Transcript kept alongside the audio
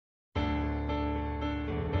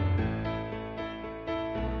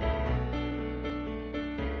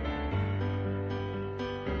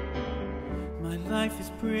My life is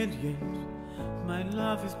brilliant, my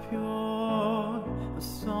love is pure. I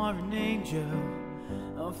saw an angel,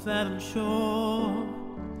 of that I'm sure.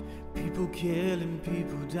 People killing,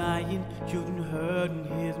 people dying, children hurting,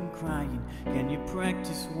 hear them crying. Can you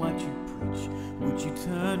practice what you preach? Would you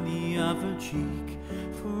turn the other cheek?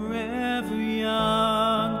 Forever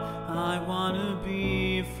young, I wanna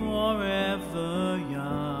be forever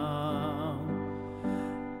young.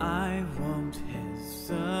 I won't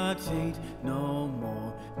hesitate no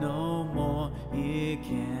more, no more. It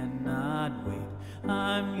cannot wait.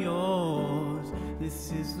 I'm yours.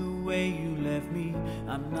 This is the way you left me.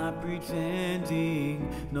 I'm not pretending.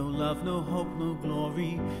 No love, no hope, no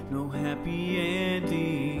glory, no happy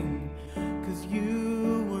ending. 'Cause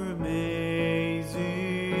you were amazing.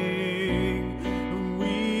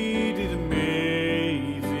 We did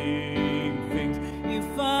amazing things.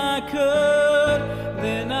 If I could,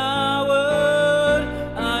 then I would.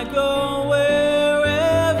 I go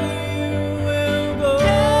wherever you will go.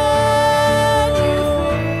 Can you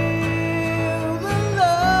feel the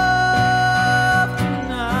love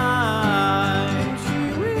tonight? She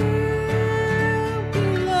will be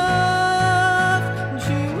loved.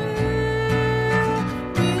 She will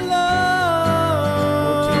be loved.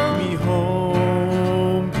 Oh, take me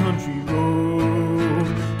home, country road,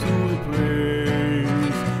 to the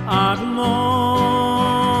place I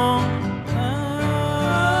belong. I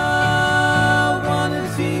want a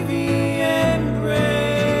TV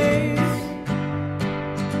embrace.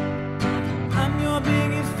 I'm your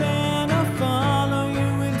biggest fan. I'll follow you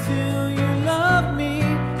until you love me.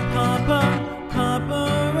 Papa, Papa,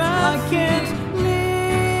 I can't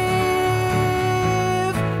live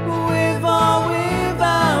with or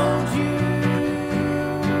without you.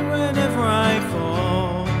 Whenever I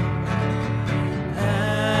fall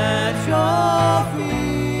at your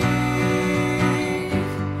feet,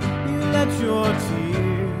 you let your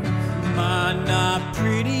tears. Am I not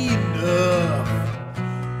pretty enough?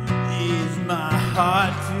 Is my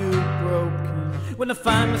heart too broken? When I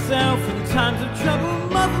find myself in times of trouble,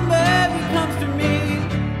 Mother Mary comes to me.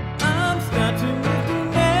 I'm starting with the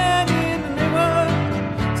man in the mirror.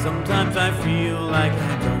 Sometimes I feel like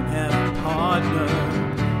I don't have a partner.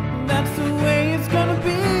 That's the way it's gonna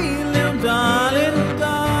be, little darling,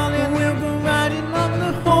 darling. We'll go riding on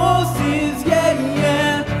the horses, yeah,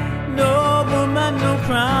 yeah. No woman, no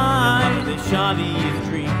crime. That Charlie is a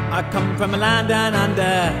dream. I come from a land down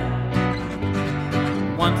under.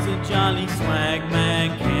 Once a jolly swag man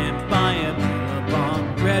can't buy a billabong.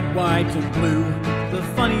 Red, white, and blue. The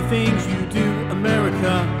funny things you do,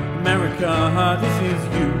 America, America, this is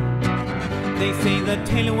you. They say that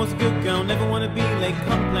Taylor was a good girl, never wanna be late,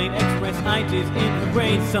 complain, express ideas in her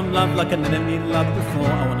brain. Some love like I never need love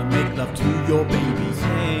before. I wanna make love to your babies.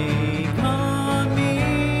 Take on me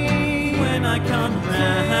when I come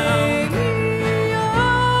round.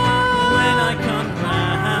 When I come round.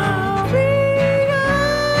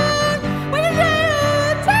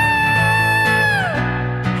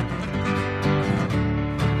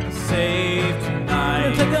 Save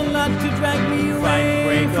tonight. It'll take a lot to drag me away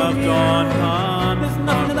break from of you. dawn come. There's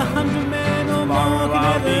nothing that 100 men or more Tomorrow can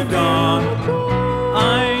I'll ever be gone. do.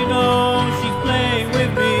 I know she's playing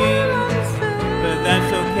with me, but that's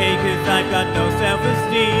okay 'cause I've got no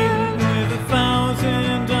self-esteem. With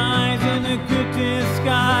 1,000 eyes and a good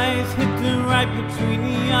disguise, hit the right between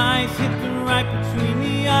the eyes, hit the right between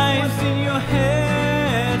the eyes. What's in your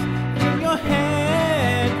head? In your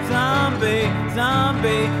head, zombie,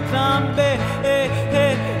 zombie, zombie. Hey,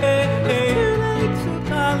 hey, hey, hey. It's too late to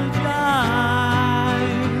apologize.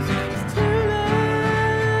 It's too late.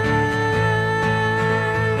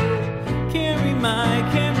 Carry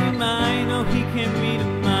mine, oh he can read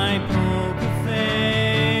my poker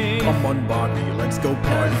face. Come on, Barbie, let's go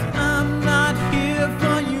party. I'm not here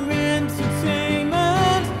for your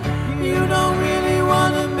entertainment. You don't really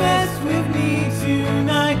wanna mess with me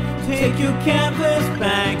tonight. Take your canvas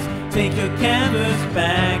bags, take your canvas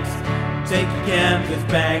bags, take your canvas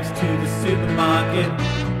bags to the supermarket.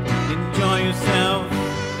 Enjoy yourself,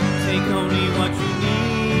 take only what you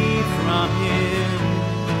need from him.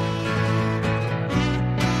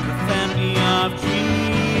 A family of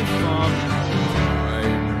dreams from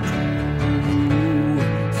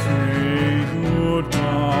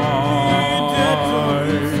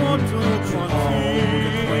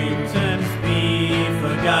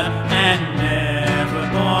and never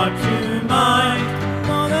brought to mind.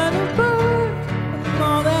 more than a bird,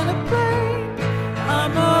 more than a plane.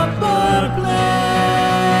 I'm a bird plane.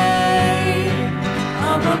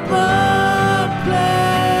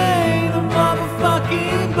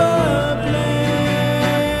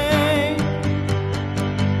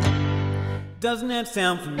 Doesn't that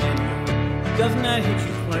sound familiar? Doesn't that hit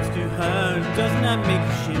you close to home? Doesn't that make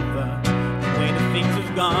you shiver the way the things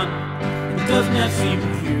have gone? And doesn't that seem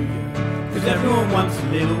peculiar? Cause everyone wants a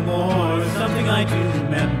little more. It's something I do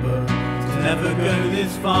remember. To never go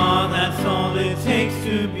this far, that's all it takes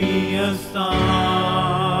to be a star.